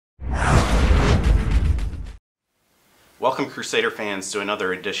Welcome Crusader fans to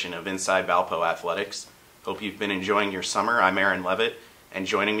another edition of Inside Valpo Athletics. Hope you've been enjoying your summer. I'm Aaron Levitt, and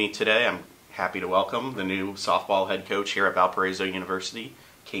joining me today, I'm happy to welcome the new softball head coach here at Valparaiso University,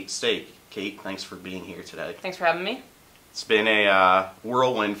 Kate Stake. Kate, thanks for being here today. Thanks for having me. It's been a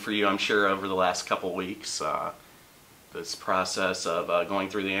whirlwind for you, I'm sure, over the last couple weeks. This process of going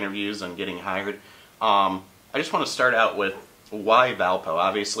through the interviews and getting hired. I just want to start out with why Valpo?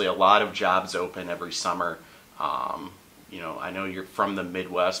 Obviously, a lot of jobs open every summer. I know you're from the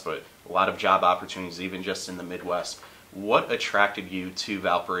Midwest, but a lot of job opportunities even just in the Midwest. What attracted you to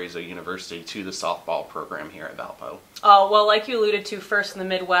Valparaiso University, to the softball program here at Valpo? Well, like you alluded to, first in the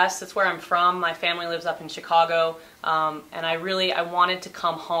Midwest, that's where I'm from. My family lives up in Chicago, and I wanted to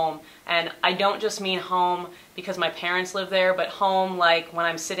come home. And I don't just mean home because my parents live there, but home like when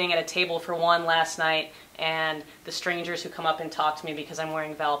I'm sitting at a table for one last night and the strangers who come up and talk to me because I'm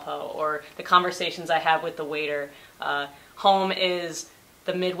wearing Valpo, or the conversations I have with the waiter. Home is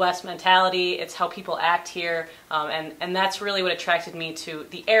the Midwest mentality. It's how people act here, and that's really what attracted me to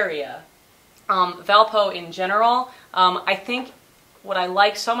the area. Valpo in general, I think what I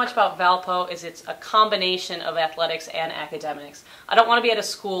like so much about Valpo is it's a combination of athletics and academics. I don't want to be at a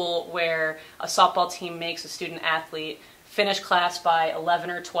school where a softball team makes a student athlete finish class by 11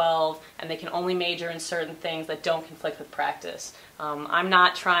 or 12 and they can only major in certain things that don't conflict with practice. I'm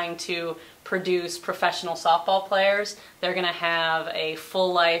not trying to produce professional softball players. They're going to have a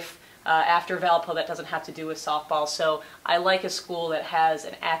full life after Valpo that doesn't have to do with softball. So I like a school that has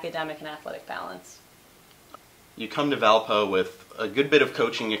an academic and athletic balance. You come to Valpo with a good bit of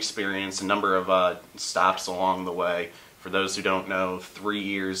coaching experience, a number of stops along the way. For those who don't know, 3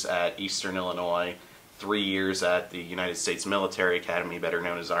 years at Eastern Illinois, 3 years at the United States Military Academy, better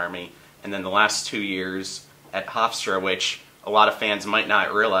known as Army, and then the last 2 years at Hofstra, which a lot of fans might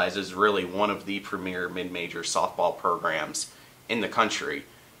not realize is really one of the premier mid-major softball programs in the country.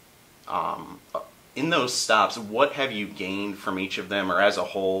 In those stops, what have you gained from each of them, or as a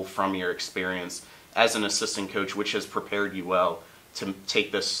whole from your experience as an assistant coach, which has prepared you well to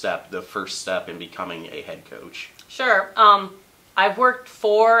take this step, the first step in becoming a head coach? Sure. I've worked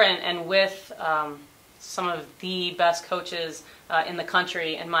for and with some of the best coaches in the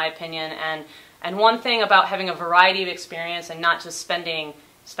country, in my opinion, and one thing about having a variety of experience and not just spending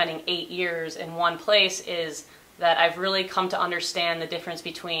 8 years in one place is that I've really come to understand the difference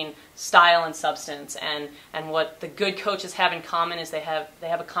between style and substance, and what the good coaches have in common is they have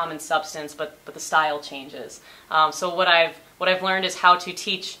a common substance, but the style changes. So what I've learned is how to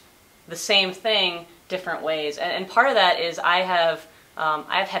teach the same thing different ways, and part of that is I've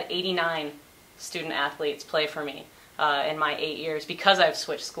had 89 student athletes play for me in my 8 years because I've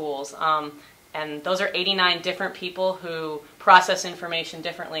switched schools. And those are 89 different people who process information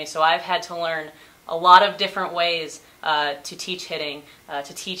differently. So I've had to learn a lot of different ways to teach hitting,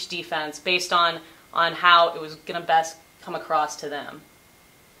 to teach defense, based on how it was going to best come across to them.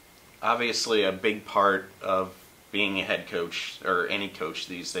 Obviously, a big part of being a head coach, or any coach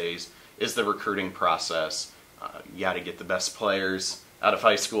these days, is the recruiting process. You got to get the best players out of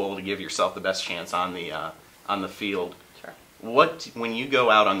high school to give yourself the best chance on the field. Sure. When you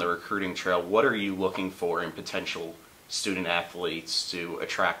go out on the recruiting trail, what are you looking for in potential student athletes to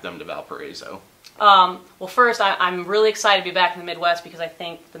attract them to Valparaiso? Well, first, I'm really excited to be back in the Midwest because I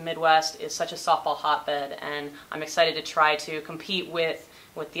think the Midwest is such a softball hotbed, and I'm excited to try to compete with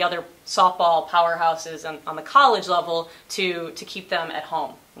the other softball powerhouses on the college level to keep them at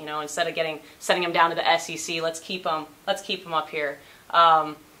home. You know, instead of sending them down to the SEC, let's keep them up here.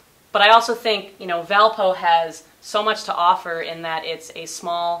 But I also think, Valpo has so much to offer in that it's a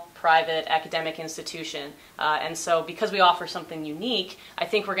small, private, academic institution. And so because we offer something unique, I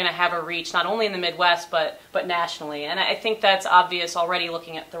think we're going to have a reach not only in the Midwest, but nationally. And I think that's obvious already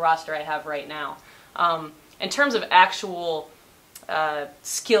looking at the roster I have right now. In terms of actual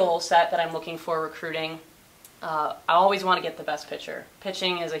skill set that I'm looking for recruiting, I always want to get the best pitcher.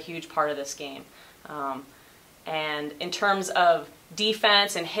 Pitching is a huge part of this game. And in terms of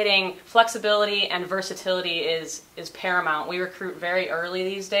defense and hitting, flexibility and versatility is paramount. We recruit very early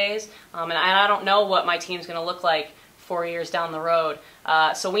these days, and I don't know what my team's going to look like 4 years down the road.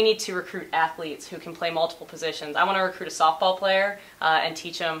 So we need to recruit athletes who can play multiple positions. I want to recruit a softball player and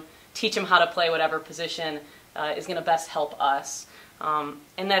teach him how to play whatever position is going to best help us.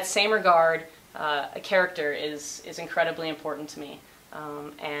 In that same regard, a character is incredibly important to me.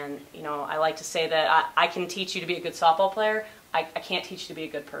 And I like to say that I can teach you to be a good softball player. I can't teach you to be a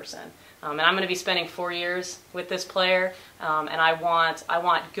good person. And I'm going to be spending 4 years with this player, and I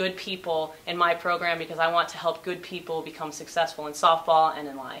want good people in my program because I want to help good people become successful in softball and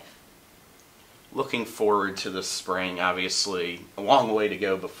in life. looking forward to the spring. Obviously, a long way to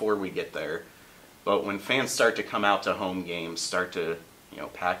go before we get there. But when fans start to come out to home games, start to,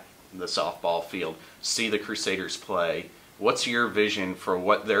 pack the softball field, see the Crusaders play, what's your vision for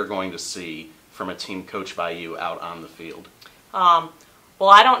what they're going to see from a team coached by you out on the field? Well,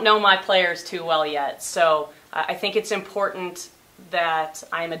 I don't know my players too well yet, so I think it's important that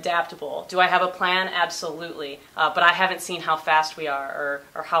I'm adaptable. Do I have a plan? Absolutely. But I haven't seen how fast we are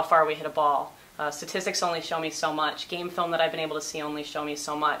or how far we hit a ball. Statistics only show me so much. Game film that I've been able to see only show me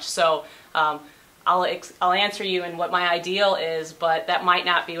so much. So I'll answer you in what my ideal is, but that might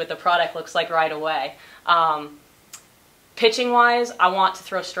not be what the product looks like right away. Pitching-wise, I want to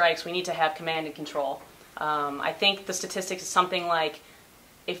throw strikes. We need to have command and control. I think the statistics is something like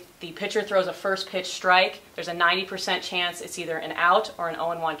if the pitcher throws a first pitch strike, there's a 90% chance it's either an out or an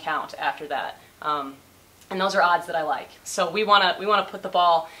 0-1 count after that. And those are odds that I like. So we want to put the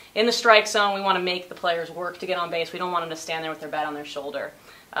ball in the strike zone. We want to make the players work to get on base. We don't want them to stand there with their bat on their shoulder.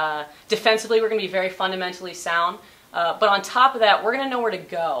 Defensively, we're going to be very fundamentally sound. But on top of that, we're going to know where to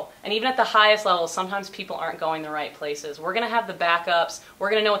go. And even at the highest levels, sometimes people aren't going the right places. We're going to have the backups. We're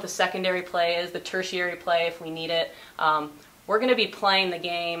going to know what the secondary play is, the tertiary play if we need it. We're going to be playing the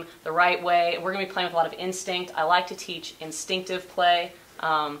game the right way. We're going to be playing with a lot of instinct. I like to teach instinctive play.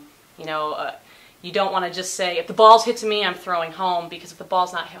 You don't want to just say, if the ball's hit to me, I'm throwing home, because if the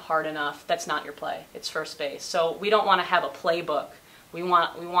ball's not hit hard enough, that's not your play. It's first base. So we don't want to have a playbook. We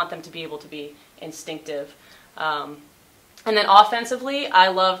want them to be able to be instinctive. And then offensively, I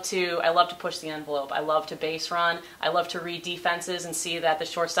love to push the envelope. I love to base run. I love to read defenses and see that the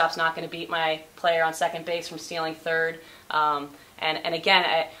shortstop's not going to beat my player on second base from stealing third. And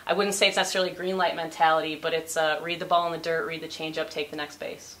again, I wouldn't say it's necessarily green light mentality, but it's read the ball in the dirt, read the changeup, take the next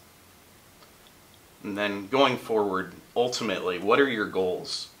base. And then going forward, ultimately, what are your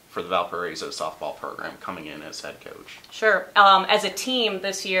goals for the Valparaiso softball program coming in as head coach? Sure. As a team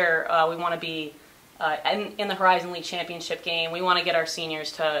this year, we want to be in the Horizon League Championship game. We want to get our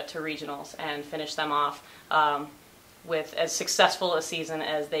seniors to regionals and finish them off with as successful a season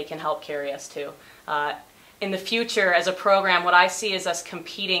as they can help carry us to. In the future, as a program, what I see is us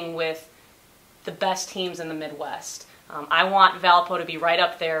competing with the best teams in the Midwest. I want Valpo to be right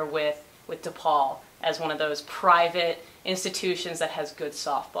up there with DePaul as one of those private institutions that has good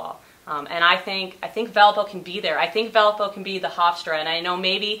softball. And I think Valpo can be there. I think Valpo can be the Hofstra. And I know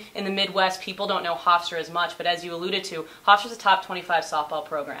maybe in the Midwest people don't know Hofstra as much, but as you alluded to, Hofstra's a top 25 softball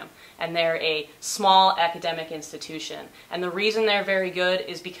program. And they're a small academic institution. And the reason they're very good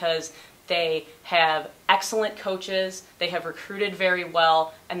is because they have excellent coaches, they have recruited very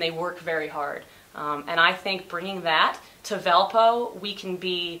well, and they work very hard. And I think bringing that to Valpo, we can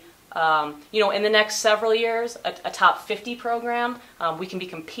be in the next several years, a top 50 program. We can be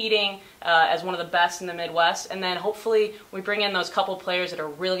competing as one of the best in the Midwest, and then hopefully we bring in those couple players that are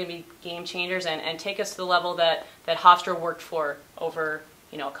really going to be game changers and take us to the level that Hofstra worked for over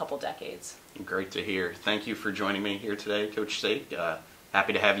a couple decades. Great to hear. Thank you for joining me here today, Coach Sake.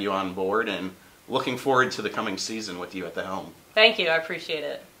 Happy to have you on board and looking forward to the coming season with you at the helm. Thank you. I appreciate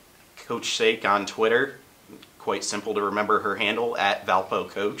it. Coach Sake on Twitter. Quite simple to remember her handle,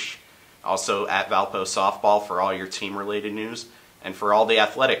 @ValpoCoach. Also @Valpo Softball for all your team-related news, and for all the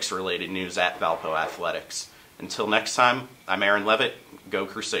athletics-related news @Valpo Athletics. Until next time, I'm Aaron Levitt. Go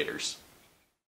Crusaders.